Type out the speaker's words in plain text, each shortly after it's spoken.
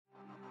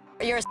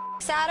You're a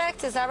sex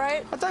addict, is that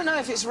right? I don't know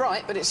if it's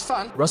right, but it's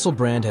fun. Russell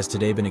Brand has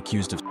today been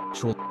accused of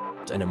sexual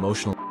and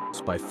emotional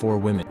by 4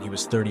 women. He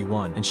was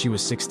 31 and she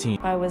was 16.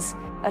 I was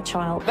a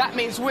child. That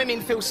means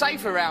women feel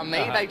safe around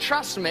me. They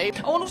trust me.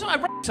 Oh, and also I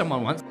raped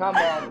someone once. Come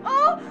on.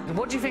 Oh!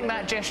 What do you think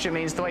that gesture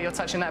means, the way you're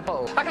touching that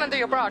bottle? I can undo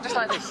your bra just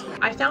like this.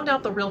 I found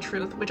out the real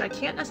truth, which I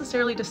can't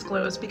necessarily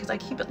disclose because I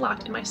keep it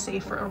locked in my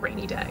safe for a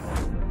rainy day.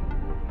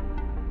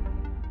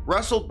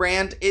 Russell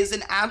Brand is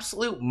an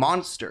absolute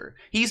monster.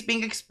 He's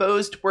being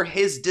exposed for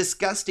his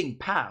disgusting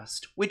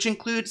past, which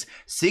includes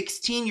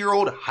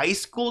 16-year-old high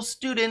school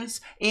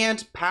students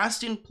and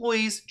past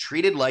employees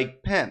treated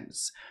like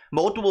pimps.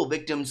 Multiple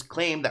victims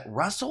claim that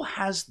Russell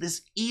has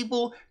this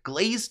evil,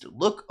 glazed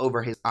look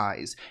over his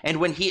eyes, and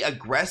when he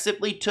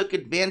aggressively took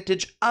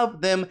advantage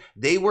of them,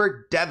 they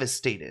were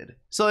devastated.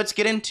 So let's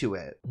get into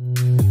it.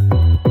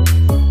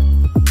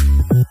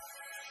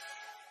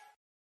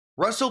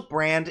 Russell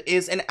Brand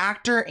is an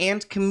actor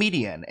and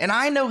comedian, and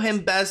I know him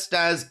best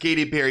as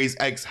Katy Perry's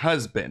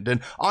ex-husband,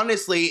 and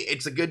honestly,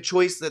 it's a good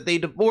choice that they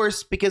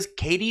divorced because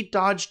Katy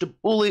dodged a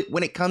bullet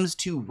when it comes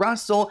to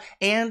Russell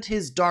and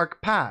his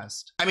dark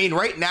past. I mean,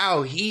 right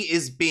now, he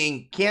is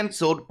being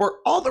canceled for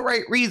all the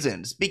right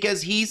reasons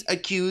because he's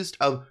accused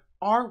of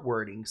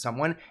R-wording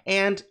someone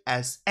and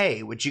SA,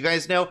 which you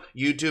guys know,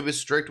 YouTube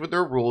is strict with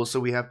their rules, so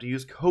we have to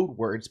use code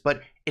words,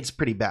 but it's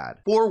pretty bad.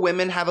 4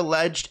 women have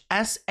alleged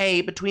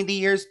SA between the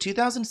years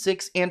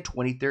 2006 and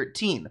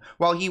 2013,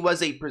 while he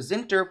was a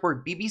presenter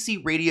for BBC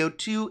Radio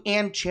 2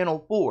 and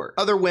Channel 4.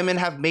 Other women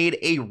have made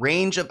a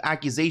range of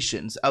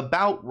accusations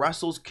about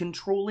Russell's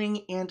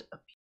controlling and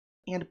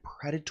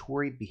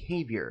predatory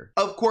behavior.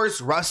 Of course,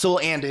 Russell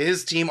and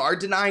his team are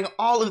denying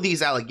all of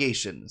these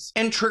allegations.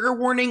 And trigger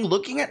warning,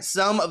 looking at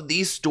some of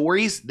these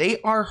stories,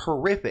 they are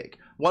horrific.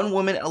 One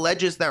woman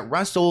alleges that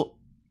Russell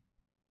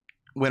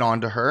went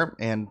on to her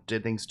and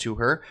did things to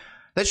her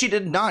that she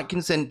did not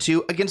consent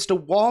to against a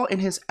wall in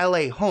his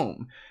LA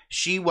home.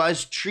 She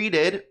was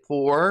treated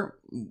for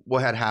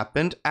what had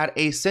happened at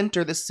a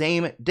center the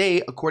same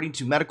day, according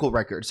to medical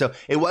records. So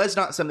it was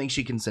not something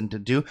she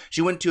consented to.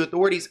 She went to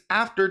authorities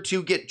after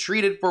to get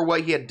treated for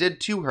what he had did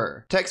to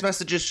her. Text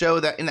messages show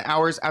that in the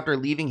hours after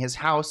leaving his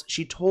house,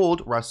 she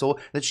told Russell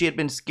that she had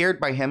been scared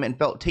by him and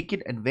felt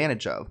taken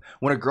advantage of.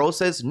 When a girl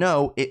says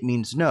no, it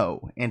means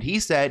no. And he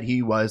said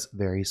he was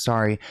very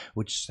sorry,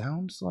 which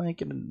sounds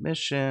like an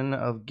admission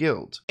of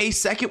guilt. A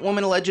second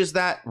woman alleges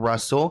that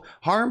Russell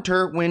harmed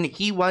her when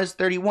he was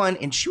 31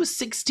 and she was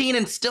 16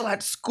 and still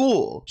at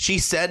school. She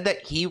said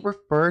that he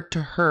referred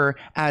to her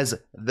as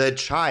the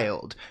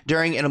child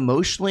during an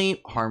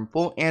emotionally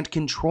harmful and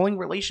controlling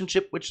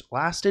relationship which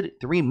lasted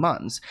 3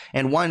 months,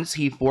 and once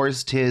he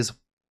forced his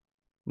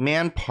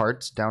man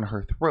parts down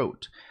her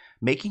throat,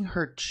 making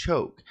her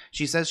choke.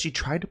 She says she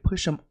tried to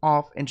push him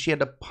off and she had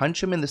to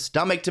punch him in the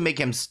stomach to make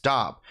him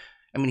stop.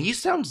 I mean, he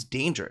sounds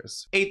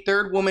dangerous. A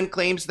third woman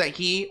claims that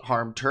he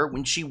harmed her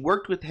when she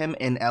worked with him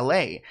in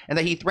LA and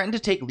that he threatened to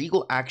take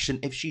legal action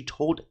if she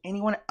told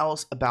anyone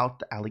else about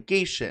the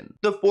allegation.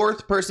 The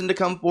fourth person to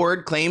come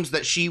forward claims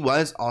that she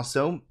was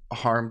also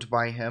harmed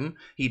by him.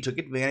 He took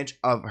advantage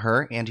of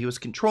her and he was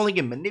controlling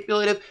and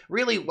manipulative,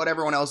 really what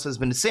everyone else has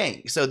been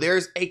saying. So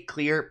there's a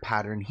clear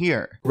pattern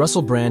here.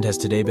 Russell Brand has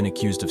today been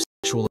accused of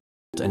sexual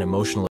and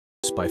emotional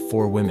by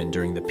 4 women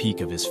during the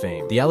peak of his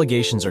fame. The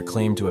allegations are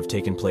claimed to have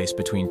taken place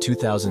between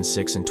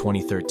 2006 and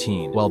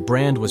 2013, while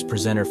Brand was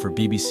presenter for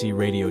BBC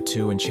Radio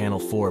 2 and Channel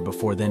 4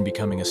 before then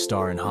becoming a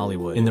star in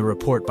Hollywood. In the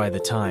report by The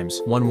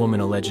Times, one woman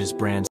alleges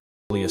Brand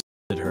sexually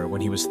assaulted her when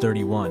he was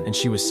 31 and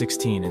she was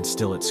 16 and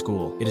still at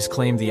school. It is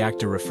claimed the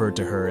actor referred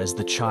to her as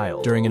the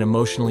child during an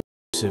emotionally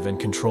abusive and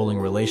controlling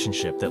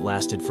relationship that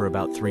lasted for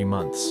about 3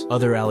 months.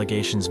 Other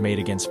allegations made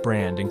against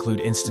Brand include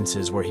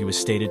instances where he was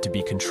stated to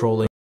be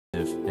controlling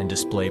and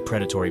display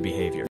predatory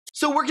behavior.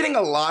 So we're getting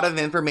a lot of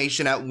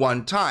information at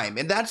one time,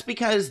 and that's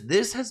because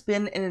this has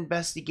been an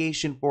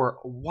investigation for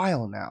a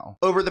while now.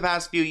 Over the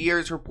past few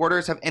years,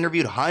 reporters have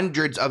interviewed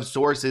hundreds of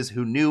sources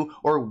who knew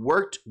or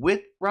worked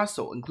with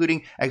Russell,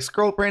 including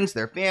ex-girlfriends,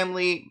 their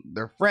family,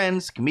 their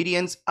friends,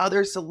 comedians,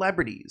 other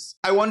celebrities.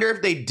 I wonder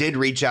if they did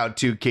reach out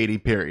to Katy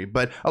Perry,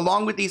 but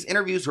along with these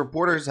interviews,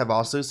 reporters have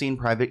also seen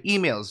private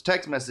emails,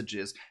 text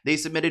messages. They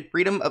submitted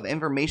freedom of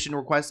information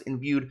requests and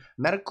viewed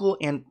medical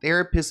and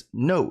therapist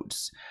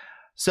notes.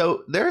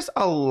 So there's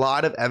a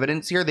lot of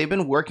evidence here. They've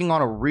been working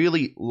on a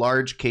really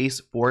large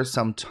case for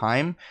some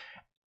time.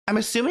 I'm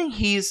assuming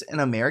he's an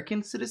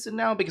American citizen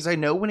now because I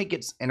know when it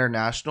gets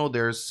international,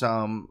 there's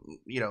some,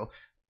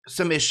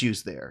 some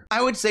issues there.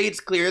 I would say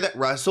it's clear that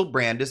Russell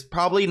Brand is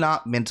probably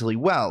not mentally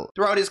well.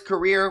 Throughout his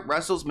career,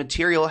 Russell's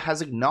material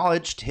has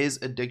acknowledged his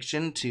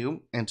addiction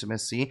to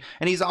intimacy,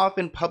 and he's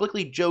often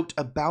publicly joked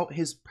about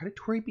his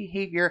predatory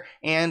behavior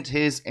and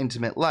his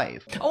intimate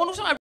life. Oh, and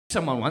also I raped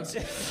someone once.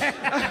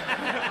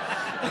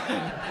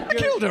 I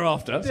killed her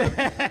after.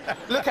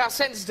 Look how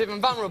sensitive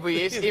and vulnerable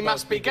he is. He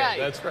must be gay.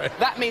 That's right.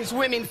 That means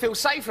women feel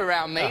safe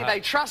around me. They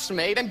trust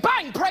me. Then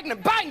bang,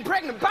 pregnant, bang,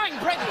 pregnant, bang,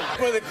 pregnant.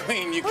 For the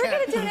Queen, you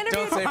can't.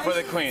 Don't say for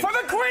the Queen. For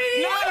the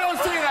Queen! No, don't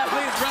say that,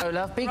 please. Oh,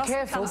 love, be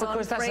careful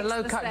because that's a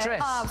low-cut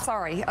dress. Oh,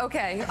 sorry.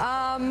 Okay.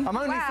 I'm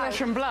only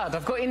flesh and blood.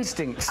 I've got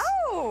instincts.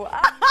 Oh.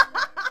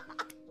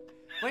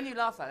 When you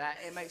laugh like that,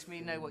 it makes me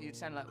know what you'd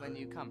sound like when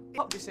you come.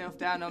 Pop yourself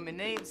down on my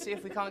knee and see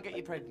if we can't get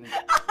you pregnant.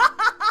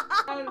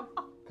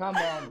 Come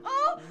on.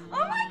 Oh my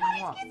God,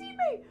 he's kissing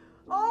me.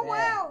 Oh,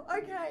 wow.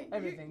 Okay.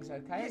 Everything's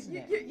okay, isn't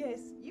it? Yes,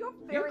 you're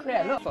very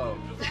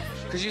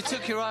Because you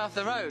took your eye off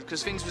the road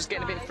because things was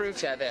getting a bit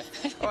fruity out there.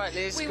 All right,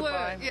 Liz,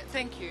 goodbye. Yeah,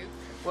 thank you.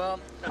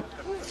 Well,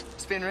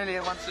 it's been really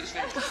a wonderful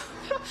experience.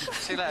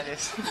 See you later,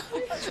 Liz.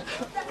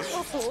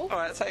 Awful. All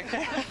right, take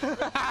care.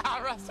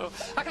 Russell,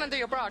 how can I do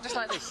your bra just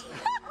like this?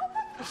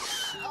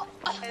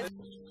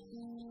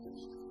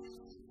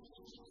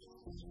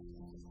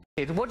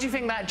 What do you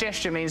think that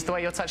gesture means, the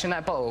way you're touching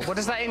that bottle? What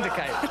does that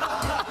indicate?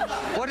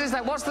 What is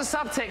that? What's the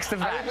subtext of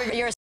that?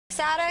 You're a sex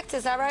addict,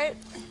 is that right?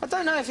 I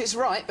don't know if it's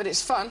right, but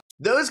it's fun.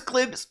 Those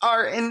clips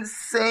are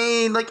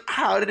insane. Like,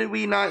 how did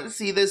we not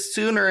see this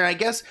sooner? And I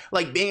guess,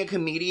 like, being a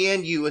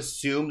comedian, you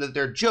assume that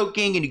they're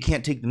joking and you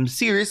can't take them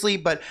seriously,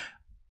 but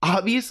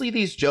obviously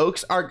these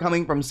jokes are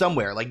coming from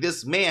somewhere. Like,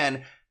 this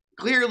man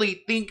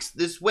clearly thinks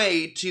this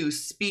way to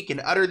speak and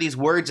utter these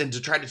words and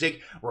to try to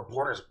take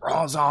reporters'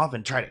 bras off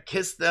and try to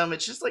kiss them.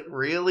 It's just like,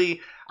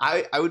 really,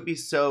 I would be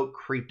so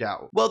creeped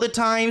out. Well, the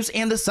Times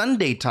and the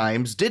Sunday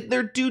Times did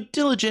their due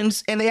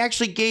diligence and they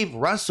actually gave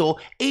Russell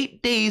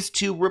 8 days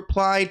to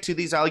reply to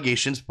these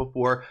allegations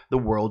before the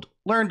world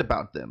learned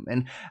about them.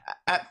 And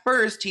at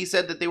first he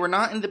said that they were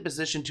not in the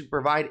position to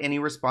provide any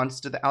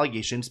response to the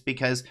allegations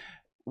because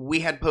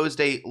we had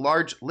posed a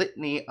large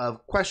litany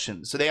of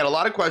questions. So they had a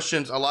lot of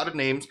questions, a lot of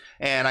names,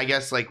 and I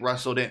guess like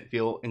Russell didn't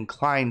feel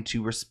inclined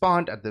to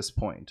respond at this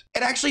point.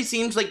 It actually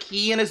seems like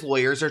he and his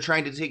lawyers are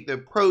trying to take the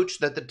approach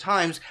that the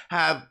Times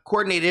have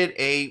coordinated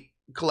a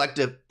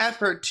collective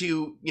effort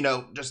to, you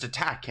know, just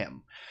attack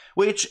him.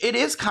 Which it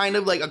is kind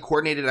of like a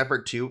coordinated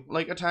effort to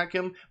like attack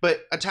him, but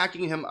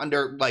attacking him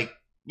under like,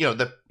 you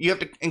know, you have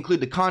to include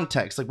the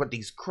context, like what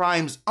these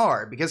crimes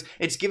are, because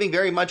it's giving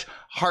very much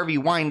Harvey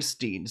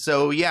Weinstein.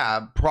 So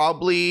yeah,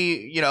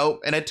 probably, you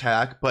know, an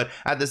attack, but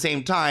at the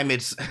same time,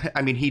 it's,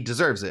 I mean, he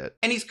deserves it.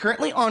 And he's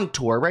currently on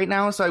tour right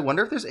now, so I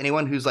wonder if there's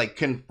anyone who's like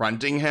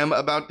confronting him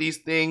about these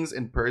things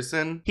in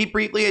person. He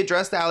briefly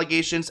addressed the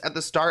allegations at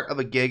the start of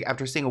a gig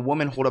after seeing a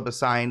woman hold up a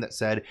sign that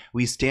said,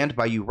 "We stand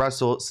by you,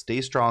 Russell.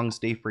 Stay strong,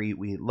 stay free.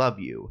 We love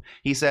you."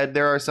 He said,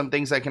 "There are some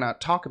things I cannot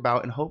talk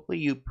about, and hopefully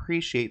you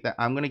appreciate that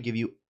I'm going to give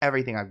you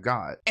everything I've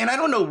got." And I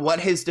don't know what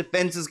his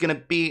defense is going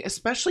to be,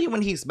 especially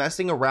when he's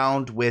messing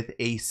around with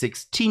a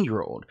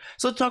 16-year-old.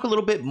 So let's talk a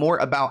little bit more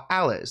about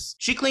Alice.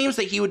 She claims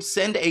that he would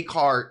send a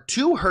car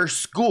to her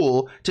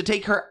school to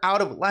take her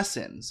out of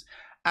lessons.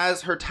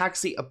 As her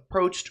taxi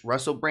approached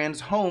Russell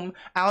Brand's home,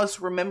 Alice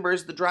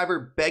remembers the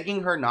driver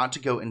begging her not to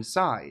go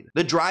inside.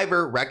 The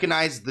driver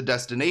recognized the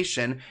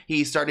destination.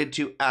 He started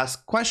to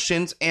ask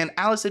questions, and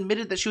Alice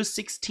admitted that she was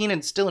 16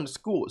 and still in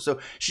school, so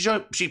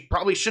she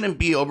probably shouldn't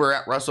be over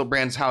at Russell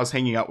Brand's house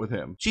hanging out with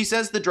him. She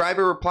says the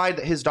driver replied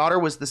that his daughter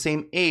was the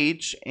same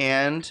age,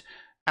 and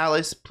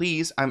 "Alice,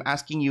 please, I'm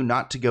asking you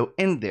not to go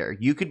in there.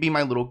 You could be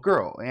my little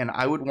girl, and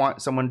I would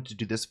want someone to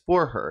do this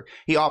for her."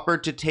 He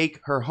offered to take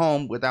her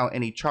home without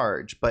any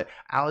charge, but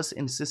Alice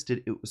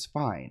insisted it was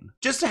fine.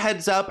 Just a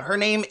heads up, her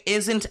name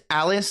isn't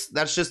Alice.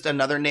 That's just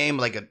another name,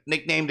 like a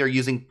nickname they're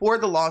using for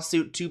the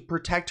lawsuit to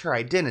protect her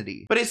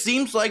identity. But it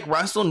seems like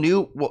Russell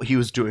knew what he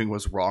was doing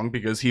was wrong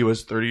because he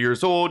was 30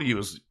 years old. He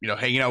was, you know,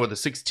 hanging out with a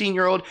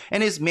 16-year-old,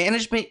 and his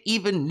management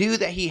even knew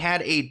that he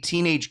had a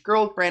teenage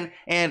girlfriend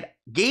and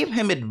gave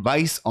him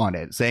advice on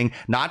it, saying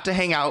not to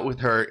hang out with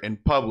her in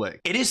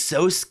public. It is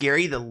so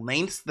scary the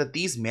lengths that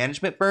these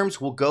management firms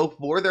will go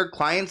for their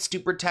clients to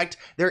protect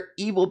their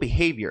evil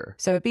behavior.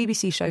 So a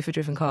BBC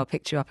chauffeur-driven car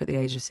picked you up at the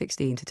age of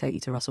 16 to take you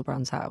to Russell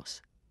Brand's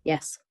house?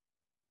 Yes.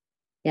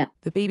 Yeah.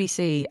 The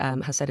BBC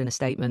has said in a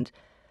statement,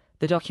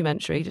 the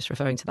documentary, just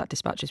referring to that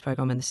Dispatches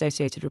programme, and the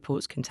associated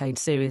reports contained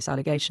serious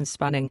allegations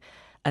spanning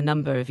a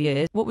number of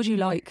years. What would you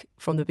like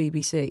from the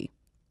BBC?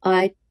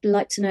 I'd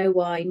like to know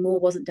why more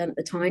wasn't done at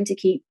the time to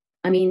keep.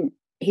 I mean,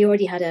 he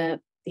already had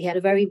a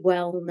very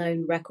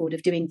well-known record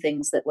of doing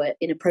things that were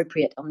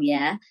inappropriate on the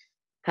air,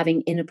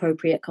 having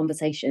inappropriate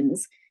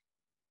conversations.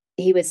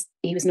 He was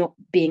not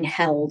being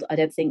held. I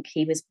don't think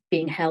he was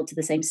being held to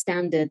the same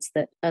standards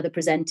that other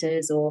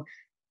presenters or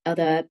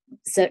other,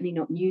 certainly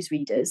not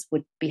newsreaders,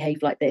 would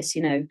behave like this.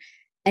 You know,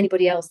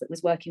 anybody else that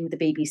was working with the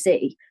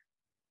BBC,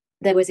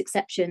 there was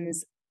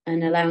exceptions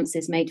and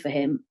allowances made for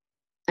him.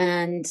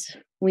 And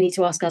we need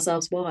to ask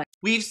ourselves why.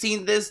 We've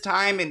seen this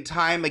time and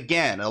time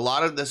again. A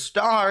lot of the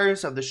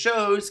stars of the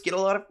shows get a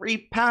lot of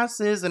free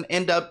passes and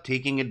end up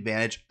taking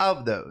advantage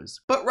of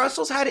those. But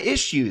Russell's had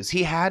issues.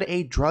 He had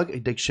a drug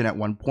addiction at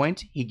one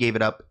point. He gave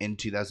it up in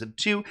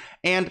 2002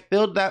 and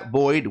filled that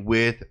void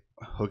with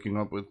hooking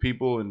up with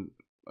people and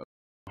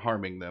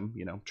harming them,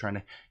 you know, trying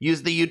to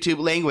use the YouTube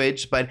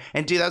language. But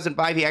in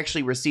 2005, he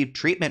actually received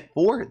treatment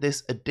for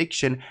this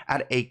addiction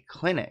at a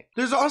clinic.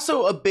 There's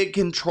also a big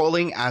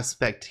controlling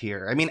aspect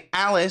here. I mean,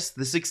 Alice,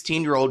 the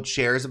 16-year-old,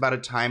 shares about a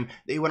time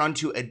they went on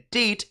to a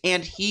date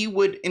and he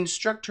would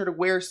instruct her to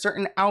wear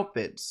certain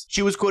outfits.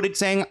 She was quoted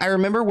saying, "I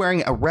remember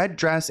wearing a red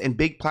dress and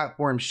big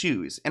platform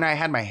shoes, and I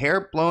had my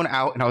hair blown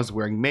out and I was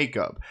wearing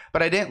makeup,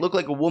 but I didn't look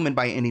like a woman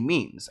by any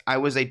means. I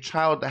was a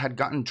child that had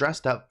gotten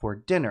dressed up for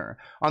dinner."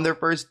 On their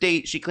first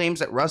date, she claims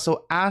that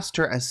Russell asked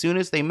her as soon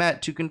as they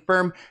met to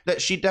confirm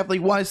that she definitely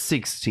was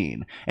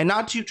 16, and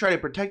not to try to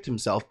protect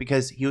himself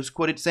because he was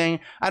quoted saying,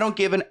 "I don't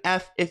give an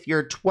F if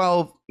you're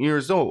 12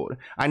 years old.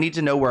 I need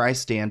to know where I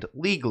stand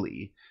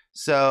legally."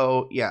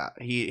 So yeah,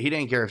 he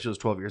didn't care if she was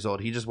 12 years old.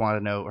 He just wanted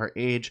to know her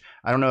age.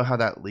 I don't know how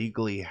that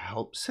legally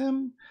helps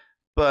him,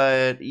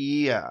 but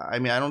yeah, I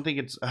mean, I don't think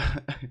it's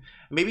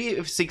maybe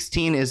if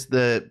 16 is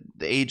the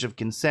age of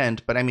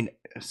consent, but I mean,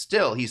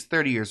 still, he's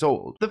 30 years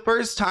old. The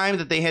first time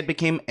that they had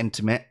become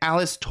intimate,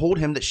 Alice told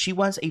him that she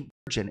was a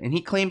virgin, and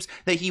he claims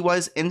that he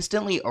was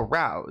instantly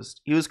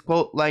aroused. He was,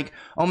 quote, like,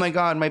 "Oh my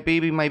God, my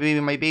baby, my baby,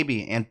 my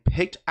baby," and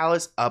picked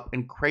Alice up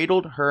and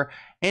cradled her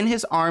in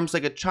his arms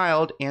like a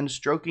child and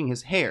stroking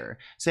his hair,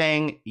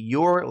 saying,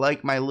 "You're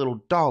like my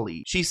little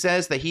dolly." She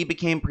says that he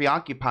became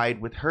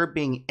preoccupied with her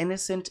being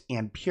innocent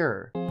and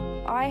pure.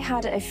 I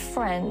had a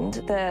friend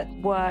that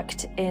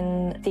worked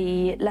in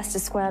the Leicester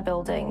Square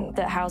building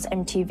that housed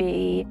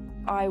MTV.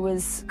 I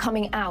was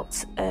coming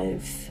out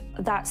of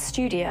that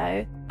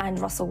studio and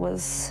Russell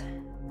was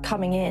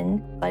coming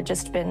in. I'd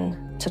just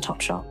been to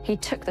Topshop. He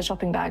took the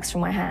shopping bags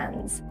from my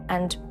hands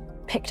and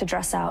picked a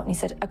dress out and he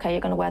said, "Okay,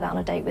 you're going to wear that on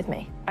a date with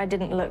me." I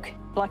didn't look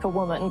like a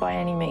woman by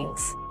any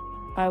means.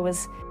 I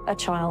was a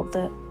child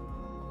that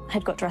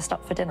had got dressed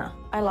up for dinner.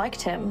 I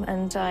liked him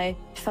and I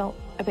felt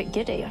a bit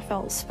giddy. I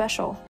felt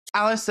special.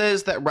 Alice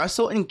says that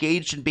Russell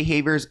engaged in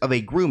behaviors of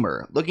a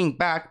groomer, looking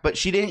back, but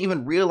she didn't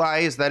even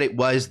realize that it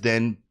was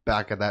then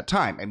back at that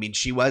time. I mean,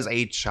 she was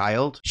a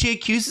child. She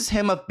accuses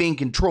him of being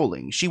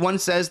controlling. She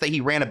once says that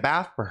he ran a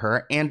bath for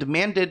her and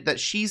demanded that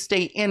she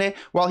stay in it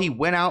while he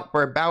went out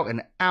for about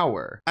an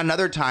hour.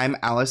 Another time,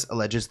 Alice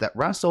alleges that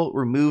Russell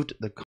removed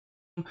the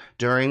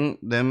during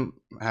them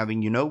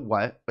having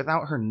you-know-what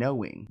without her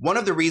knowing. One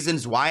of the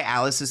reasons why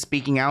Alice is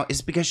speaking out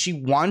is because she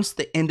wants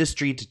the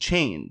industry to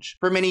change.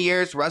 For many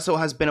years, Russell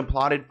has been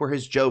applauded for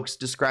his jokes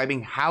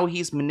describing how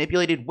he's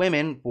manipulated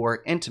women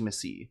for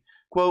intimacy.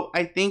 Quote,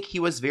 "I think he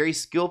was very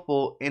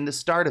skillful in the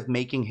start of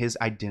making his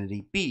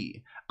identity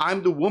be.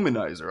 I'm the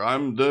womanizer,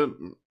 I'm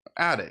the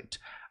addict.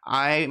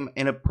 I'm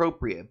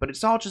inappropriate, but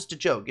it's all just a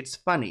joke. It's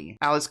funny."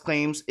 Alice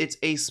claims it's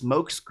a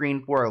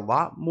smokescreen for a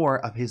lot more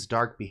of his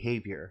dark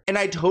behavior. And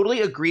I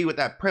totally agree with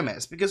that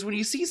premise, because when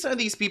you see some of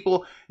these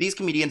people, these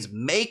comedians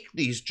make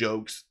these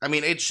jokes, I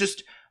mean, it's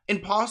just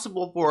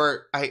impossible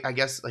for, I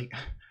guess, like,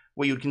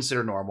 what you would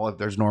consider normal, if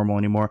there's normal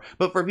anymore,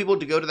 but for people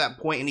to go to that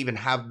point and even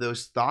have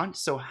those thoughts.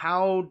 So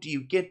how do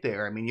you get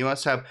there? I mean, you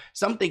must have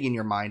something in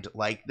your mind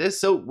like this.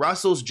 So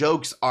Russell's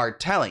jokes are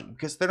telling,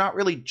 because they're not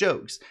really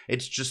jokes.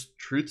 It's just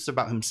truths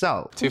about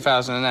himself.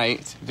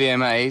 2008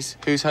 VMAs.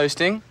 Who's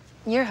hosting?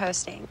 You're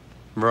hosting.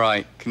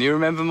 Right. Can you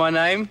remember my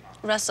name?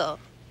 Russell.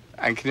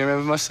 And can you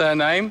remember my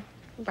surname?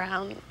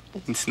 Brown.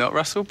 It's not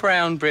Russell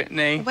Brown,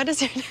 Brittany. What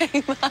is your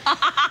name?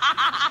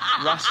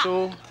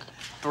 Russell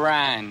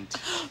Brand.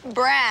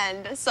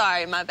 Brand.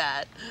 Sorry, my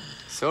bad.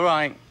 It's all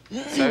right.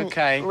 It's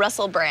okay.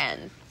 Russell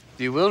Brand.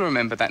 You will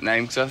remember that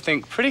name, because I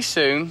think pretty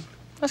soon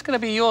that's going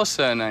to be your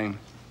surname.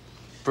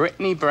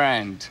 Brittany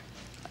Brand.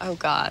 Oh,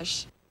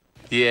 gosh.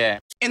 Yeah.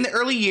 In the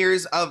early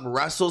years of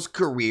Russell's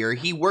career,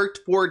 he worked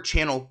for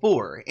Channel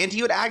 4, and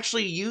he would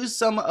actually use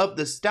some of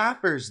the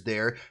staffers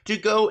there to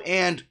go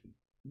and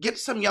get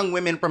some young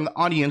women from the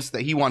audience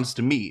that he wants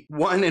to meet.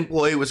 One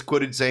employee was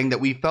quoted saying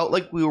that we felt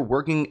like we were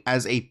working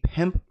as a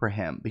pimp for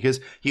him, because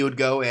he would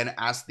go and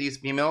ask these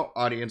female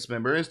audience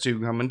members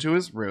to come into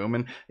his room,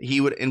 and he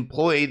would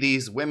employ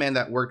these women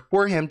that worked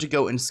for him to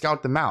go and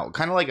scout them out,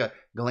 kind of like a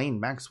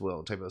Ghislaine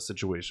Maxwell type of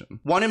situation.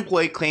 One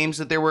employee claims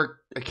that there were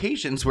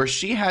occasions where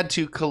she had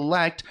to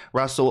collect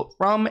Russell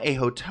from a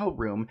hotel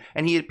room,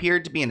 and he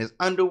appeared to be in his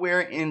underwear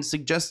and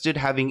suggested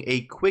having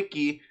a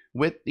quickie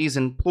with these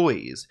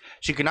employees.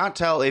 She could not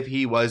tell if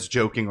he was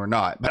joking or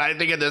not, but I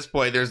think at this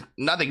point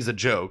nothing's a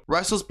joke.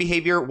 Russell's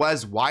behavior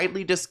was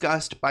widely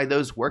discussed by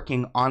those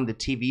working on the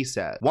TV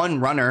set. One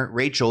runner,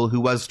 Rachel,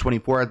 who was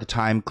 24 at the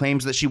time,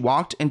 claims that she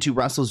walked into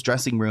Russell's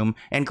dressing room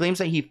and claims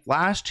that he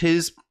flashed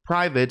his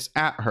privates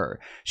at her.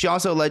 She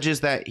also alleges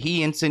that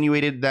he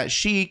insinuated that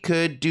she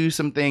could do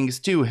some things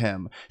to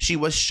him. She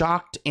was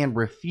shocked and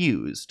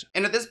refused.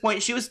 And at this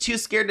point, she was too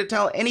scared to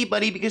tell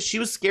anybody because she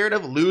was scared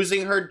of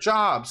losing her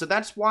job. So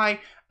that's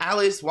why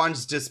Alice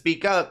wants to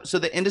speak up so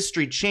the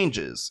industry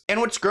changes.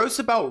 And what's gross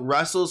about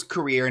Russell's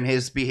career and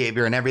his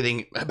behavior and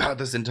everything about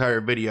this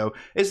entire video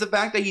is the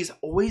fact that he's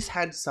always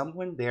had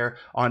someone there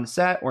on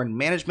set or in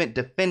management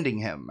defending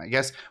him. I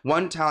guess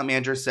one talent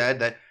manager said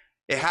that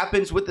It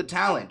happens with the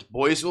talent.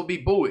 Boys will be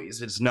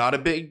boys. It's not a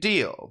big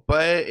deal.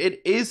 But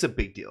it is a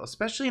big deal,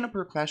 especially in a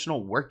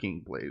professional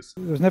working place.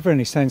 There was never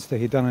any sense that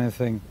he'd done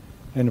anything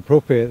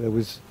inappropriate that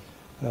was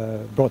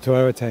brought to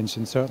our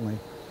attention, certainly.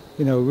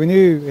 You know, we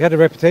knew he had a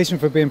reputation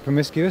for being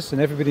promiscuous,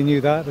 and everybody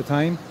knew that at the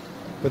time,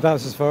 but that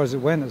was as far as it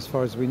went, as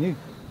far as we knew.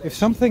 If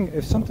something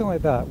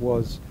like that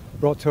was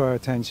brought to our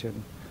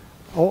attention,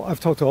 I've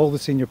talked to all the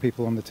senior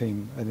people on the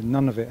team, and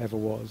none of it ever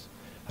was.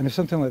 And if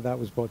something like that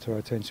was brought to our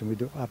attention,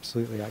 we'd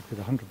absolutely act with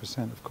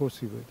 100%. Of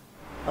course we would.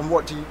 And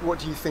what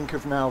do you think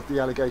of now the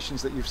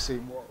allegations that you've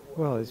seen?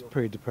 Well, it's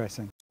pretty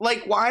depressing.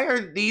 Like, why are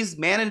these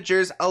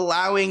managers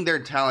allowing their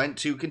talent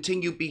to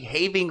continue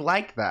behaving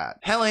like that?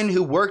 Helen,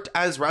 who worked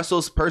as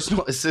Russell's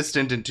personal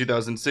assistant in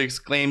 2006,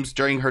 claims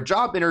during her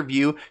job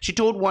interview, she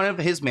told one of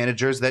his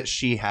managers that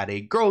she had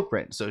a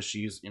girlfriend, so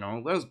she's,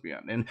 a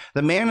lesbian. And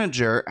the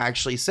manager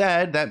actually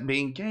said that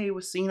being gay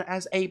was seen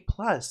as a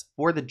plus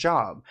for the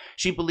job.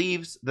 She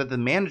believes that the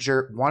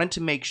manager wanted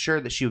to make sure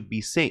that she would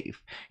be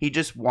safe. He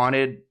just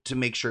wanted to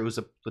make sure it was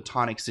a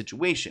platonic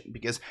situation,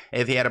 because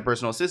if he had a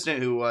personal assistant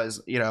who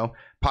was,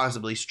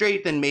 possibly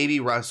straight, then maybe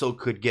Russell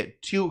could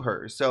get to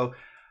her. So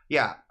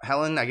yeah,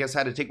 Helen, I guess,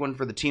 had to take one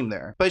for the team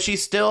there. But she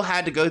still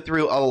had to go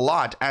through a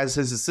lot as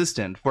his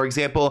assistant. For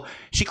example,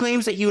 she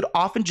claims that he would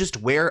often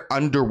just wear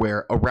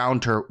underwear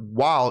around her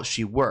while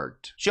she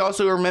worked. She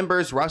also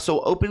remembers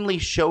Russell openly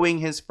showing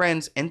his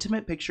friends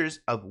intimate pictures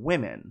of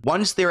women.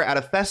 Once they were at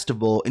a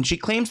festival, and she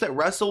claims that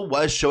Russell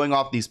was showing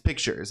off these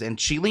pictures, and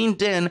she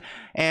leaned in,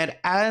 and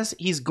as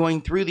he's going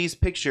through these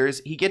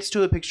pictures, he gets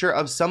to a picture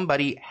of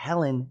somebody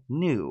Helen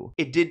knew.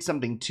 It did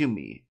something to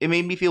me. It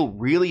made me feel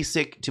really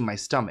sick to my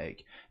stomach.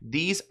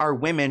 These are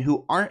women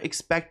who aren't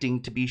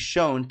expecting to be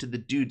shown to the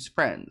dude's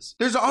friends.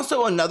 There's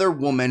also another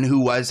woman who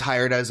was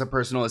hired as a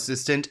personal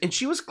assistant, and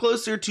she was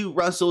closer to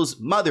Russell's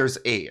mother's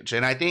age.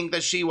 And I think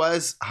that she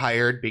was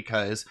hired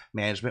because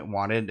management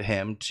wanted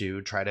him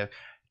to try to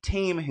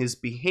tame his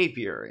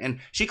behavior. And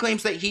she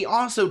claims that he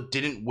also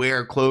didn't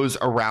wear clothes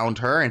around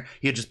her, and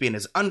he'd just be in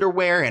his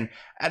underwear. And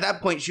at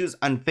that point, she was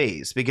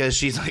unfazed because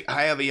she's like,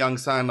 I have a young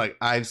son, like,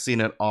 I've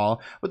seen it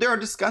all. But there are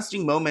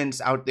disgusting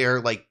moments out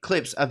there, like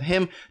clips of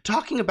him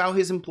talking about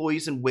his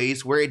employees in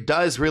ways where it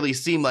does really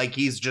seem like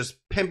he's just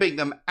pimping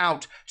them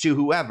out to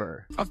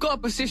whoever. I've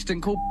got a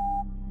assistant called.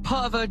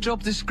 Part of her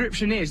job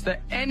description is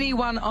that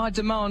anyone I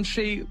demand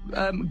she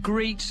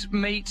greets,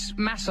 meets,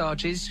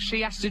 massages,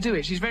 she has to do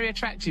it. She's very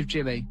attractive,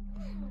 Jimmy.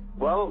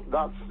 Well,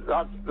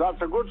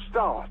 that's a good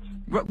start.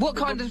 What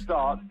kind of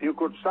start? You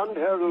could send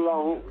her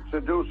along to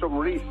do some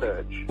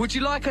research. Would you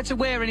like her to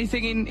wear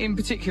anything in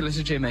particular,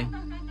 Sir Jimmy?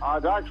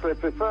 I'd actually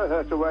prefer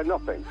her to wear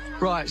nothing.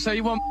 Right. So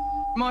you want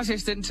my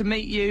assistant to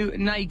meet you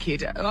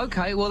naked?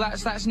 Okay. Well,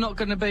 that's not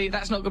going to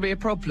be a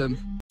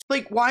problem.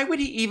 Like, why would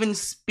he even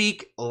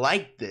speak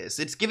like this?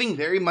 It's giving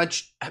very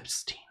much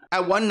Epstein.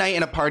 At one night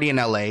in a party in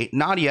LA,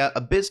 Nadia,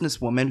 a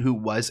businesswoman who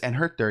was in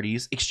her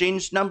 30s,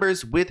 exchanged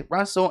numbers with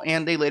Russell,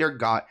 and they later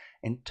got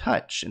in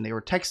touch, and they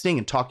were texting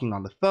and talking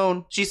on the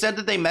phone. She said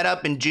that they met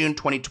up in June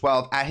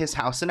 2012 at his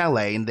house in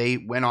LA, and they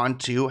went on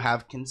to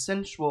have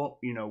consensual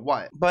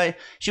you-know-what. But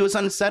she was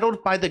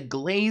unsettled by the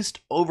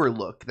glazed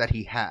overlook that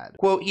he had.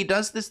 Quote, he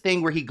does this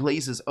thing where he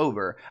glazes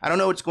over. I don't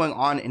know what's going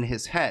on in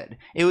his head.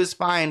 It was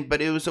fine,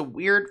 but it was a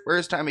weird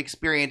first-time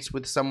experience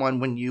with someone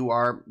when you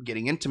are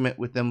getting intimate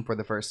with them for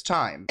the first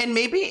time. And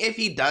maybe if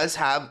he does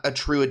have a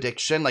true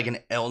addiction, like an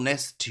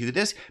illness to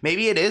this,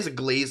 maybe it is a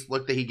glazed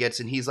look that he gets,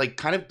 and he's like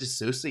kind of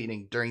dissociating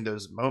during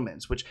those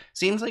moments, which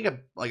seems like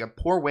a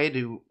poor way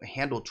to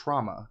handle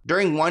trauma.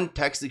 During one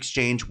text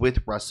exchange with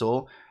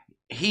Russell,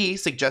 he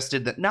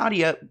suggested that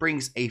Nadia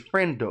brings a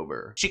friend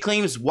over. She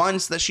claims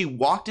once that she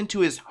walked into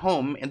his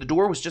home and the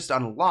door was just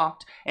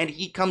unlocked, and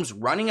he comes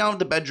running out of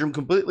the bedroom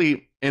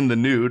completely in the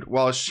nude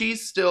while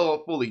she's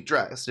still fully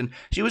dressed, and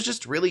she was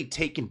just really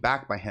taken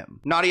back by him.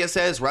 Nadia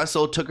says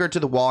Russell took her to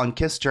the wall and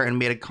kissed her and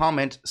made a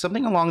comment,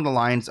 something along the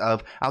lines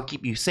of, I'll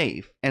keep you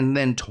safe, and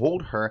then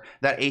told her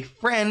that a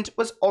friend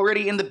was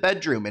already in the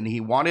bedroom and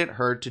he wanted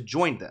her to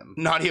join them.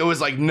 Nadia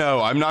was like,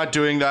 no, I'm not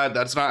doing that.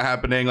 That's not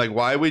happening. Like,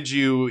 why would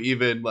you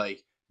even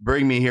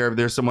bring me here if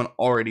there's someone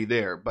already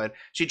there? But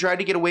she tried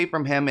to get away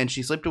from him, and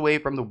she slipped away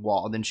from the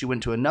wall. Then she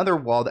went to another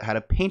wall that had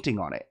a painting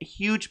on it, a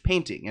huge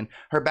painting, and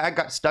her bag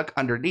got stuck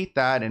underneath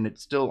that, and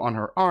it's still on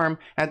her arm.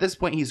 At this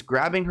point, he's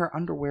grabbing her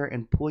underwear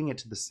and pulling it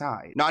to the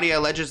side. Nadia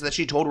alleges that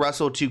she told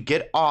Russell to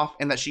get off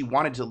and that she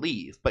wanted to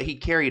leave, but he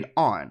carried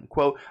on.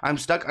 Quote, I'm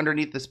stuck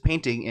underneath this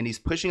painting and he's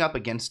pushing up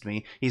against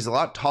me. He's a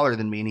lot taller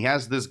than me and he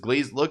has this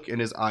glazed look in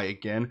his eye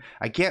again.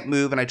 I can't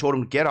move, and I told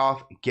him, get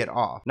off, get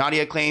off.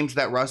 Nadia claims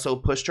that Russell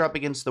pushed her up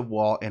against the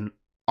wall and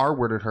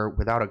R-worded her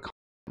without a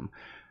condom.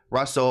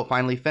 Russell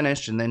finally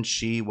finished, and then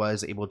she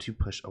was able to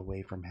push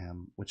away from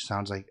him, which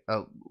sounds like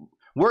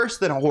Worse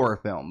than a horror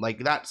film.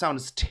 Like, that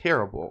sounds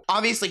terrible.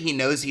 Obviously, he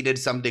knows he did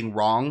something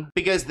wrong,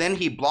 because then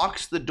he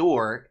blocks the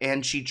door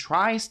and she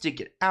tries to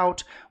get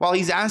out while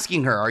he's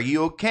asking her, "Are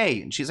you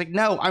okay?" And she's like,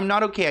 "No, I'm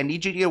not okay. I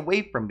need you to get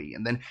away from me."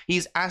 And then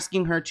he's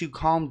asking her to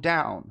calm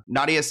down.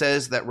 Nadia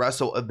says that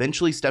Russell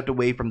eventually stepped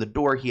away from the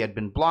door he had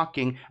been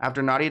blocking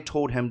after Nadia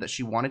told him that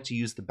she wanted to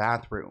use the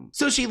bathroom.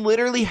 So she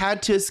literally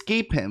had to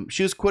escape him.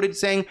 She was quoted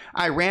saying,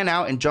 "I ran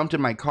out and jumped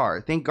in my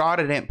car. Thank God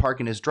I didn't park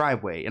in his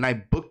driveway, and I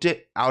booked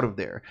it out of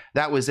there.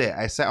 That was it.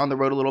 I sat on the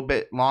road a little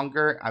bit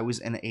longer. I was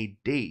in a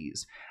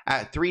daze."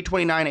 At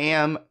 3:29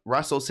 a.m.,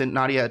 Russell sent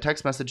Nadia a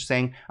text message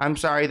saying, "I'm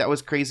sorry, that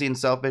was crazy and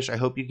selfish. I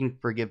hope you can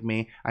forgive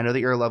me. I know that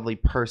you're a lovely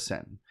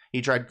person."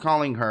 He tried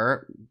calling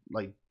her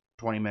like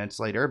 20 minutes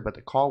later, but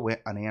the call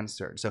went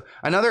unanswered. So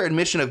another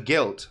admission of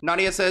guilt.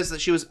 Nadia says that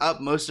she was up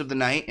most of the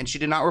night and she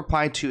did not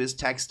reply to his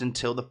text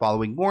until the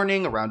following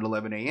morning around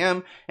 11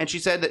 a.m. And she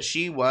said that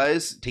she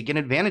was taken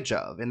advantage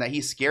of and that he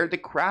scared the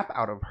crap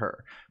out of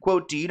her.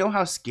 Quote, "Do you know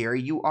how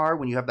scary you are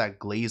when you have that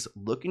glazed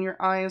look in your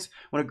eyes?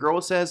 When a girl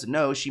says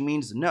no, she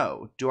means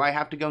no. Do I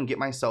have to go and get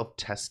myself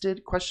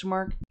tested? Question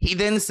mark." He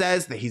then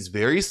says that he's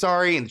very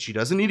sorry and that she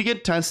doesn't need to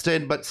get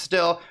tested, but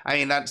still, I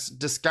mean, that's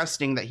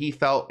disgusting that he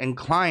felt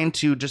inclined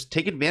to just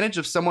take advantage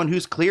of someone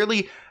who's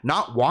clearly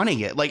not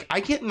wanting it. Like,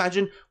 I can't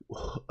imagine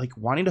like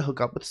wanting to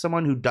hook up with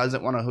someone who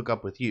doesn't want to hook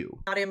up with you.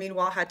 Nadia,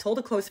 meanwhile, had told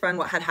a close friend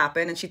what had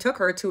happened, and she took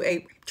her to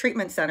a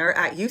treatment center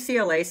at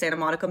UCLA Santa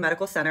Monica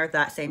Medical Center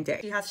that same day.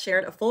 She has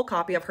shared a full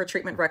copy of her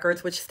treatment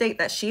records, which state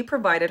that she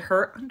provided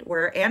her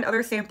underwear and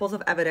other samples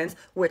of evidence,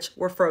 which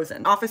were frozen.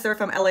 An officer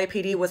from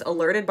LAPD was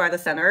alerted by the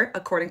center,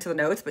 according to the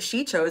notes, but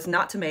she chose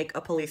not to make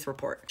a police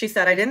report. She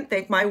said, "I didn't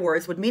think my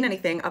words would mean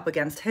anything up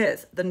against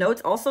his." The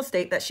notes also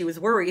state that she was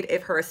worried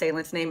if her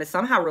assailant's name is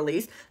somehow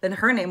released, then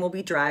her name will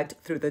be dragged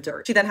through the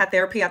dirt. She then had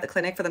therapy at the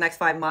clinic for the next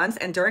 5 months,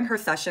 and during her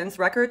sessions,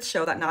 records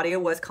show that Nadia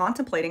was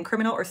contemplating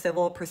criminal or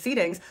civil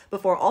proceedings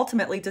before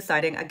ultimately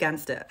deciding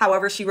against it.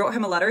 However, she wrote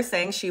him a letter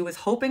saying she was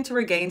hoping to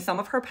regain some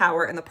of her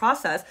power in the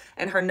process,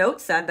 and her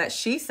note said that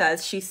she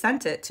says she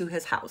sent it to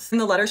his house. In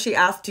the letter, she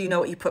asked, "Do you know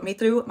what you put me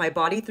through, my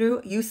body through?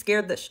 You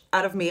scared the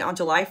out of me on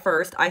July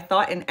 1st. I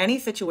thought in any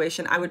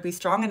situation I would be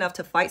strong enough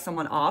to fight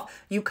someone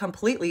off. You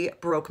completely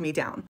broke me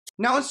down."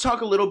 Now let's talk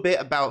a little bit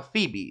about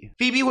Phoebe.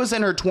 Phoebe was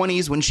in her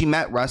 20s when she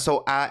met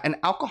Russell at an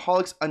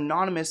Alcoholics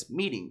Anonymous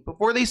meeting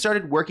before they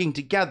started working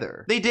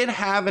together. They did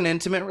have an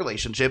intimate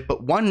relationship,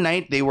 but one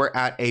night they were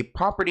at a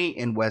property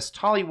in West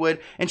Hollywood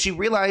and she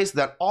realized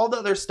that all the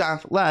other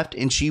staff left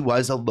and she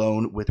was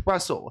alone with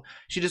Russell.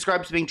 She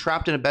describes being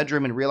trapped in a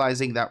bedroom and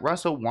realizing that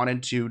Russell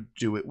wanted to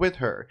do it with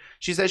her.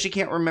 She says she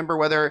can't remember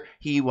whether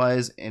he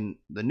was in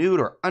the nude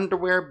or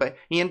underwear, but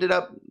he ended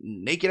up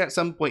naked at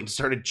some point and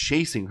started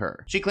chasing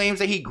her. She claims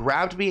that he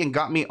grabbed me and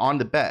got me on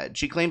the bed.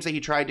 She claims that he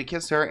tried to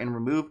kiss her and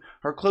remove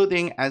her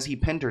clothing as he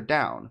pinned her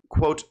down.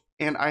 Quote,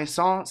 "And I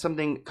saw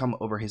something come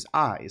over his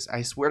eyes.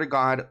 I swear to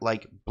God,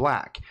 like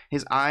black.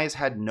 His eyes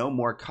had no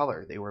more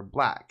color. They were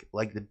black,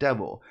 like the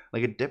devil.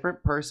 Like a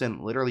different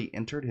person literally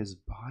entered his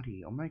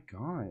body. Oh my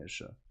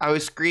gosh." I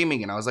was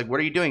screaming and I was like,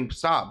 "What are you doing?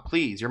 Stop,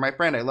 please. You're my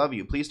friend. I love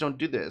you. Please don't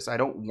do this. I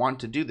don't want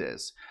to do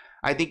this."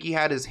 I think he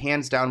had his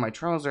hands down my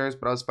trousers,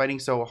 but I was fighting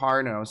so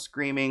hard and I was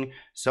screaming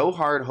so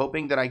hard,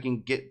 hoping that I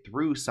can get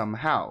through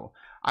somehow.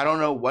 I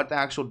don't know what the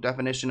actual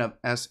definition of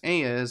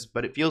SA is,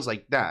 but it feels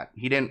like that.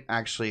 He didn't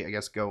actually, I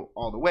guess, go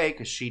all the way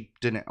because she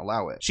didn't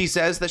allow it. She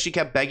says that she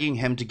kept begging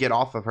him to get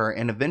off of her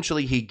and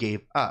eventually he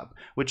gave up,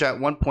 which at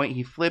one point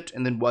he flipped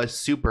and then was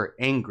super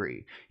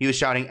angry. He was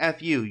shouting,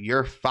 "F you,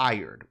 you're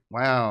fired."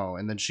 Wow.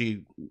 And then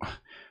she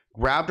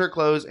grabbed her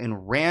clothes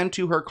and ran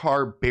to her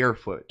car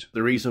barefoot.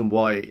 The reason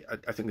why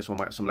I think this one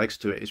might have some legs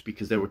to it is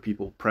because there were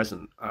people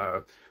present.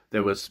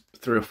 There was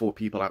 3 or 4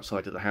 people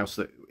outside of the house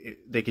that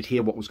they could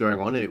hear what was going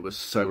on, and it was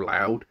so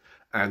loud,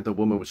 and the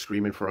woman was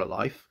screaming for her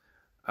life,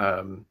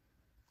 and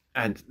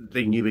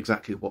they knew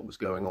exactly what was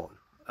going on.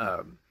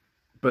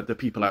 But the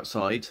people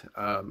outside,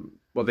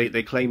 well,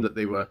 they claimed that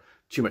they were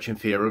too much in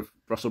fear of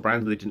Russell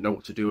Brand. They didn't know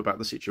what to do about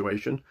the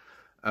situation.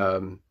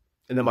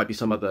 And there might be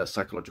some other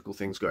psychological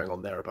things going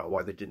on there about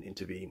why they didn't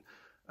intervene.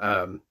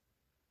 But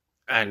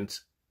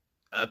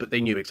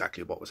they knew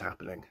exactly what was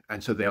happening.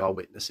 And so they are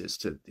witnesses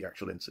to the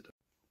actual incident.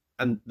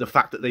 And the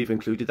fact that they've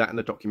included that in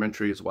the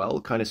documentary as well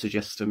kind of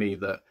suggests to me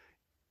that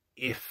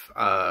if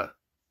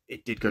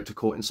it did go to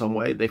court in some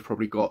way, they've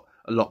probably got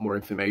a lot more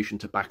information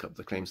to back up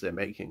the claims they're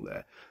making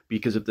there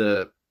because of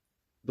the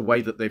way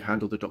that they've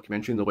handled the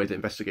documentary and the way that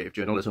investigative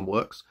journalism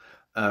works.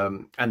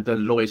 And the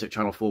lawyers at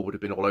Channel 4 would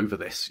have been all over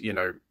this, you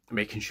know,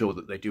 making sure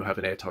that they do have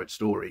an airtight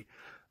story.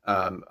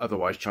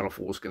 Otherwise, Channel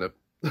 4 is going to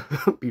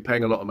be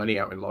paying a lot of money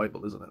out in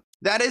libel, isn't it?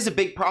 That is a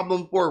big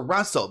problem for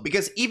Russell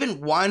because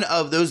even one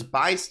of those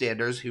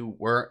bystanders who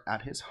were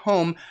at his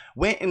home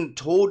went and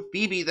told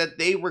Phoebe that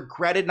they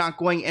regretted not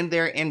going in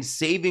there and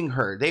saving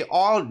her. They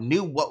all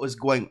knew what was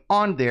going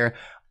on there.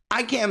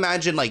 I can't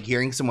imagine like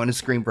hearing someone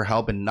scream for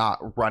help and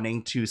not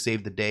running to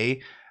save the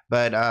day.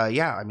 But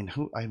yeah, I mean,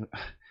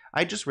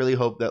 I just really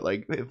hope that,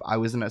 like, if I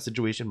was in that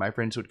situation, my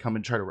friends would come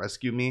and try to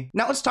rescue me.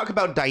 Now let's talk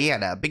about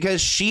Diana,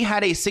 because she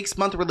had a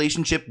 6-month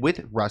relationship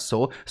with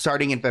Russell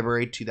starting in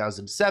February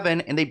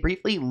 2007, and they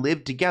briefly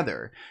lived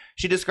together.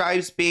 She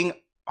describes being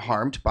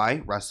harmed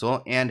by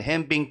Russell and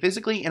him being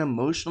physically and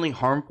emotionally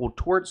harmful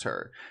towards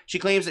her. She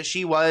claims that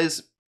she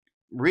was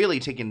really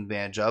taken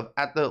advantage of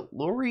at the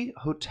Lowry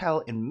Hotel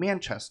in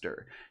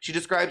Manchester. She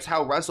describes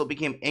how Russell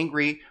became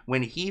angry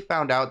when he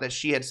found out that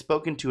she had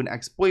spoken to an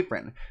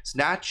ex-boyfriend,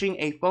 snatching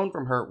a phone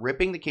from her,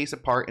 ripping the case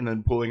apart, and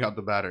then pulling out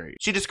the battery.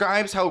 She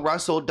describes how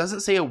Russell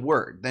doesn't say a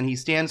word. Then he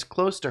stands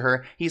close to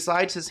her, he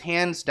slides his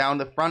hands down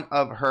the front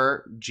of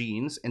her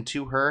jeans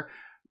into her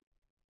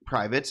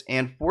privates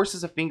and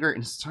forces a finger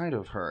inside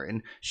of her,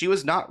 and she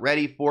was not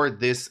ready for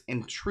this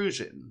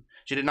intrusion.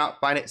 She did not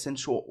find it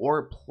sensual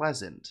or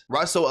pleasant.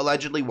 Russell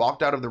allegedly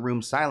walked out of the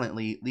room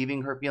silently,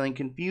 leaving her feeling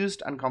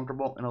confused,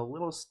 uncomfortable, and a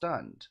little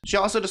stunned. She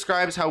also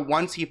describes how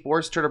once he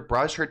forced her to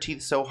brush her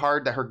teeth so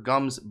hard that her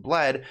gums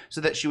bled so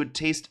that she would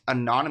taste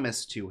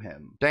anonymous to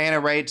him. Diana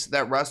writes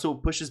that Russell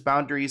pushes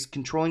boundaries,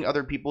 controlling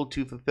other people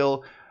to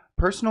fulfill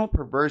personal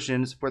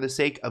perversions for the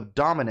sake of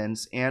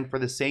dominance and for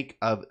the sake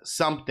of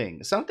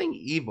something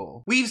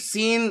evil. We've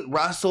seen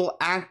Russell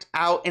act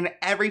out in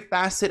every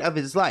facet of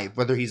his life,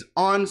 whether he's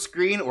on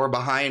screen or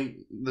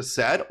behind the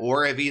set,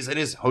 or if he's in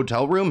his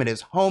hotel room, in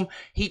his home.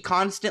 He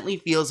constantly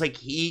feels like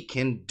he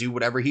can do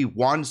whatever he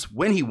wants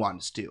when he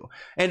wants to.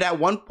 And at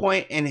one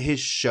point in his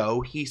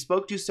show, he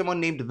spoke to someone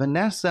named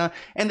Manassas,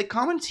 and the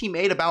comments he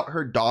made about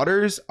her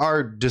daughters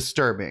are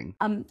disturbing.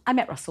 I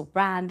met Russell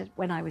Brand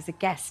when I was a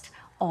guest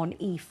on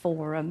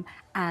eForum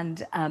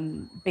and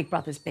Big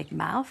Brother's Big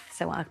Mouth,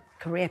 so our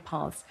career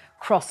paths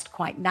crossed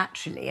quite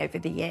naturally over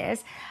the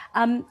years.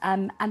 And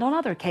on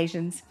other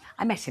occasions,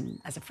 I met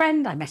him as a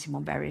friend, I met him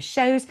on various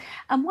shows,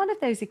 and one of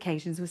those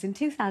occasions was in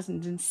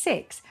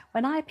 2006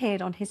 when I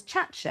appeared on his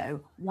chat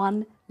show,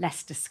 One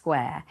Leicester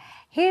Square.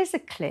 Here's a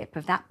clip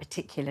of that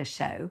particular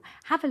show.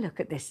 Have a look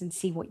at this and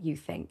see what you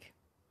think.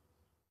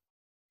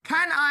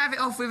 Can I have it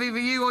off with either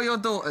you or your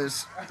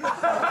daughters? No,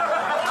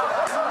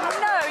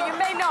 you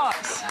may not.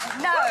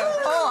 No.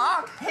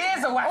 Oh,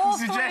 here's a wacky All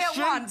suggestion.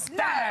 three at once. No.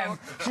 Damn,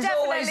 she's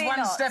Definitely always one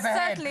not. step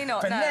ahead. Certainly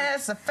not. No.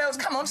 Vanessa, Phelps,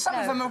 come on, some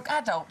of No. them are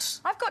adults.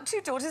 I've got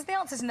 2 daughters. The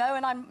answer's no,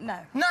 and I'm no.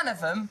 None of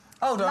them?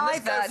 Hold on, let's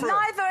go through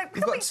Neither.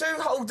 You've got 2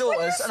 whole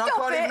daughters, and I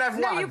can't even have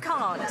one. No, you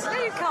can't.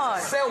 No, you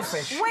can't.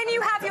 Selfish. When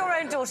you have your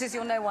own daughters,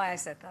 you'll know why I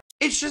said that.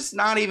 It's just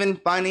not even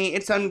funny.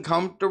 It's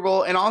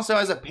uncomfortable. And also,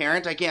 as a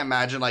parent, I can't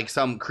imagine like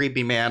some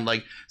creepy man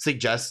like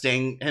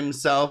suggesting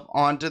himself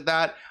onto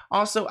that.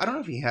 Also, I don't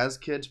know if he has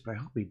kids, but I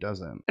hope he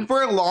doesn't. And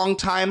for a long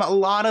time, a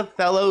lot of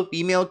fellow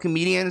female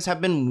comedians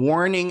have been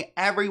warning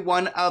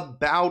everyone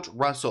about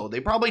Russell.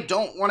 They probably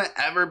don't want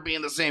to ever be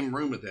in the same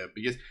room with him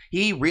because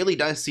he really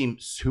does seem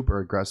super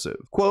aggressive.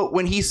 Quote,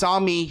 when he saw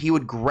me, he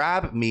would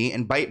grab me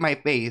and bite my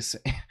face.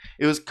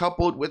 It was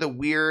coupled with a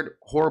weird,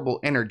 horrible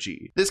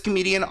energy. This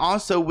comedian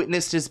also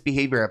witnessed his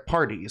behavior at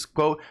parties.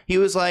 Quote, he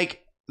was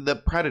like the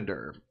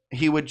predator.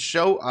 He would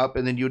show up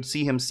and then you would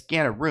see him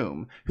scan a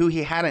room, who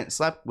he hadn't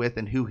slept with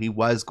and who he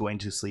was going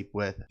to sleep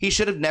with. He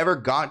should have never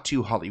got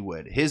to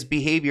Hollywood. His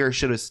behavior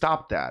should have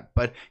stopped that,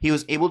 but he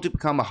was able to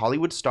become a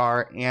Hollywood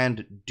star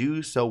and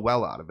do so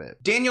well out of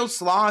it. Daniel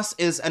Sloss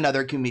is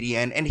another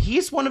comedian, and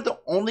he's one of the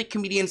only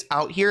comedians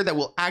out here that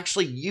will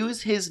actually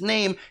use his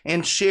name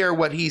and share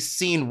what he's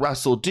seen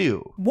Russell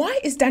do. Why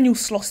is Daniel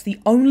Sloss the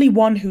only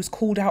one who's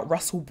called out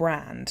Russell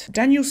Brand?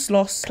 Daniel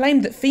Sloss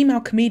claimed that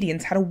female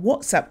comedians had a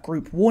WhatsApp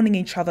group warning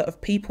each other of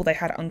people they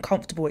had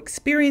uncomfortable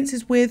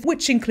experiences with,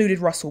 which included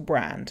Russell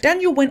Brand.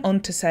 Daniel went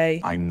on to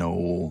say, I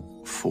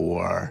know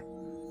for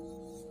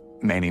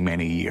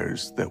many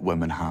years that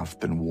women have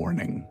been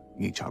warning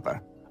each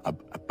other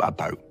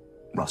about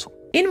Russell.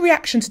 In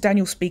reaction to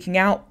Daniel speaking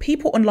out,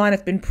 people online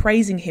have been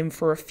praising him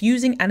for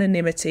refusing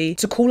anonymity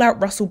to call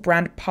out Russell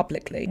Brand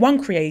publicly.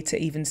 One creator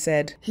even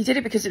said, he did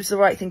it because it was the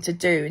right thing to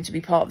do and to be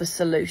part of the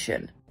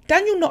solution.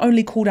 Daniel not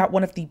only called out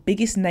one of the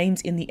biggest names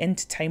in the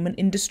entertainment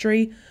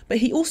industry, but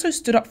he also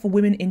stood up for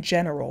women in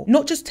general,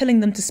 not just telling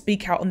them to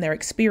speak out on their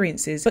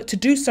experiences, but to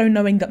do so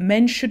knowing that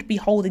men should be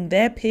holding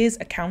their peers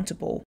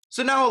accountable.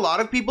 So now a lot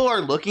of people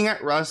are looking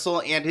at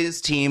Russell and his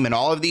team and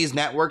all of these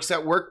networks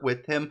that work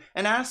with him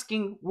and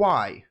asking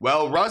why.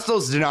 Well,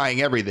 Russell's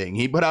denying everything.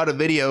 He put out a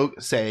video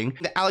saying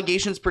the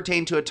allegations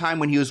pertain to a time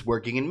when he was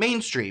working in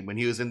mainstream, when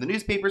he was in the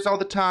newspapers all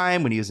the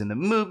time, when he was in the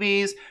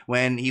movies,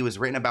 when he was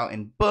written about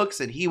in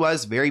books, and he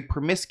was very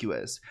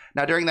promiscuous.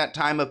 Now, during that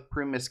time of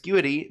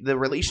promiscuity, the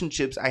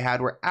relationships I had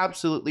were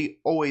absolutely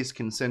always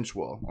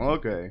consensual.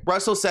 Okay.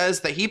 Russell says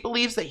that he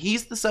believes that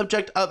he's the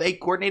subject of a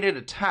coordinated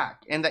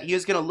attack and that he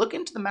is going to look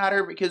into the matter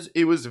because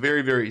it was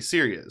very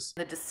serious.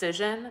 The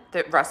decision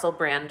that Russell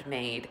Brand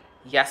made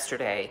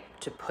yesterday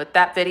to put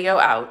that video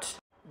out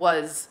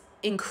was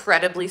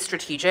incredibly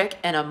strategic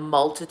in a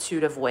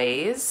multitude of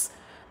ways,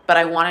 but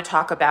I want to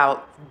talk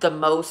about the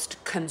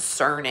most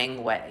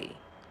concerning way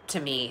to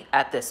me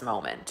at this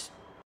moment.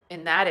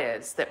 And that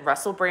is that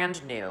Russell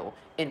Brand knew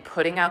in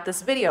putting out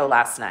this video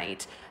last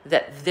night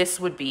that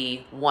this would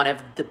be one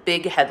of the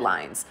big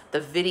headlines. The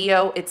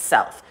video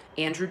itself,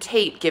 Andrew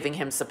Tate giving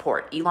him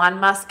support, Elon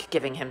Musk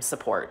giving him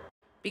support.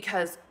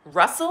 Because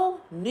Russell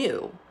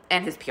knew,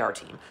 and his PR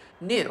team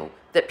knew,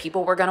 that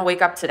people were going to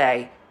wake up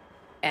today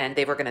and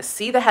they were going to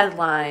see the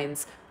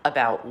headlines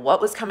about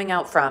what was coming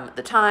out from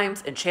The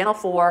Times and Channel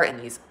 4 and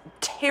these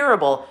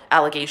terrible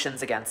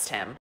allegations against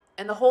him.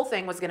 And the whole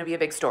thing was going to be a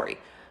big story.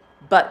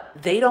 But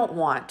they don't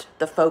want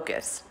the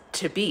focus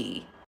to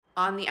be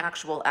on the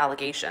actual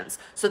allegations.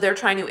 So they're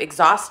trying to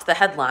exhaust the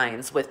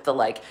headlines with the,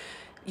 like,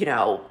 you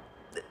know,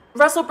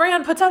 Russell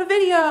Brand puts out a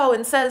video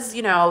and says,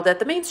 you know, that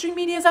the mainstream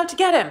media is out to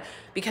get him.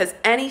 Because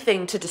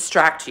anything to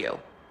distract you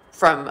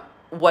from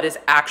what is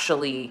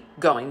actually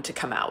going to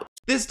come out.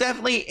 This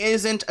definitely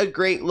isn't a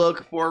great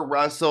look for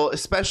Russell,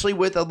 especially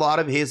with a lot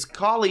of his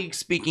colleagues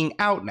speaking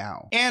out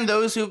now. And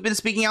those who've been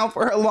speaking out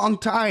for a long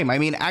time. I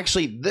mean,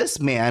 actually,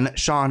 this man,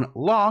 Sean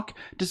Locke,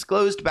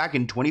 disclosed back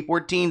in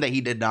 2014 that he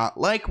did not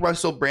like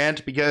Russell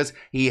Brand because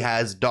he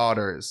has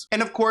daughters.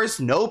 And of course,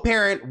 no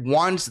parent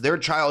wants their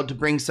child to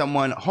bring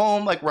someone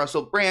home like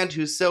Russell Brand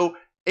who's so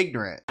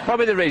ignorant.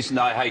 Probably the reason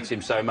I hate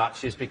him so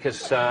much is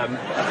because I'm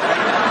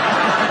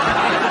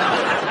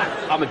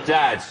a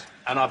dad.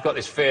 And I've got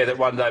this fear that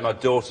one day my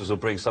daughters will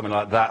bring something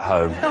like that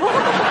home.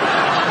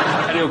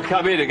 And he'll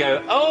come in and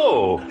go,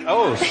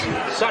 oh,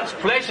 such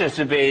pleasure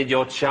to be in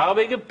your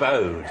charming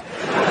abode.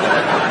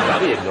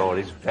 Mother-in-law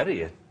is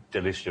very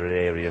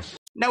delicious.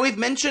 Now, we've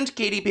mentioned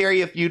Katy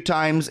Perry a few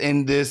times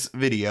in this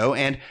video,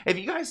 and if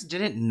you guys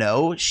didn't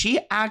know, she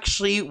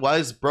actually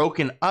was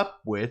broken up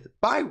with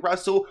by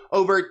Russell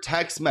over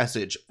text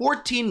message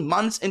 14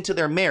 months into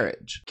their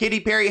marriage. Katy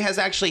Perry has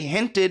actually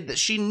hinted that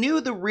she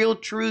knew the real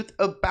truth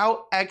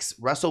about ex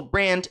Russell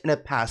Brand in a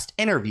past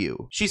interview.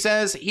 She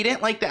says, he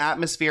didn't like the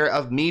atmosphere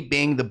of me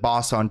being the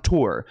boss on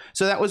tour,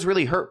 so that was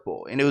really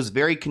hurtful, and it was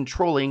very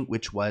controlling,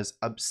 which was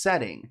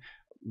upsetting.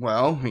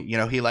 Well, you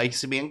know, he likes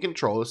to be in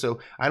control, so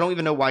I don't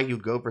even know why he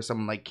would go for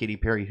someone like Katy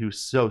Perry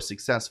who's so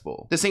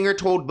successful. The singer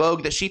told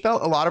Vogue that she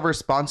felt a lot of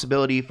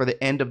responsibility for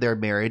the end of their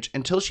marriage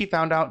until she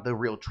found out the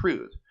real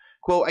truth.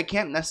 Quote, I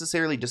can't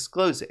necessarily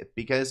disclose it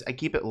because I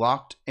keep it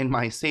locked in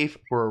my safe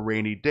for a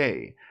rainy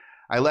day.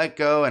 I let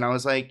go and I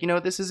was like, you know,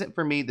 this isn't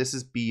for me. This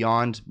is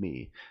beyond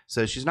me.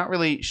 So she's not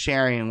really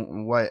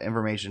sharing what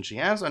information she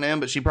has on him,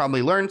 but she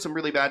probably learned some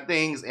really bad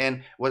things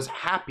and was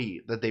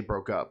happy that they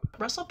broke up.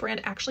 Russell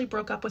Brand actually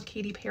broke up with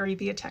Katy Perry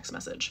via text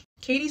message.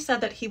 Katy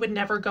said that he would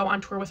never go on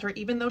tour with her,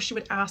 even though she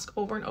would ask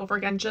over and over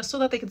again just so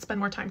that they could spend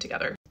more time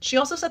together. She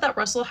also said that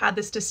Russell had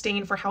this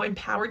disdain for how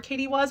empowered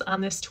Katy was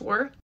on this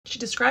tour. She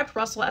described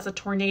Russell as a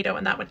tornado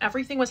and that when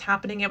everything was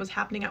happening, it was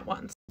happening at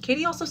once.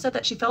 Katy also said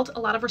that she felt a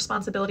lot of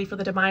responsibility for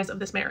the demise of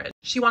this marriage.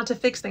 She wanted to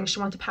fix things, she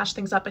wanted to patch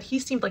things up, but he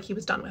seemed like he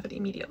was done with it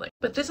immediately.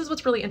 But this is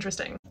what's really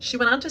interesting. She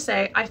went on to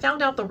say, I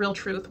found out the real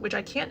truth, which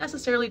I can't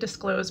necessarily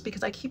disclose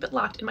because I keep it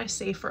locked in my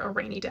safe for a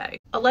rainy day.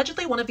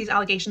 Allegedly, one of these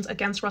allegations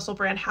against Russell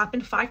Brand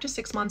happened 5 to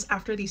 6 months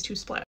after these two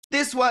split.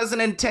 This was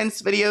an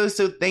intense video,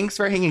 so thanks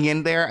for hanging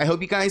in there. I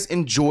hope you guys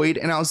enjoyed,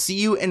 and I'll see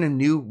you in a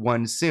new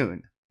one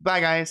soon.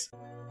 Bye, guys.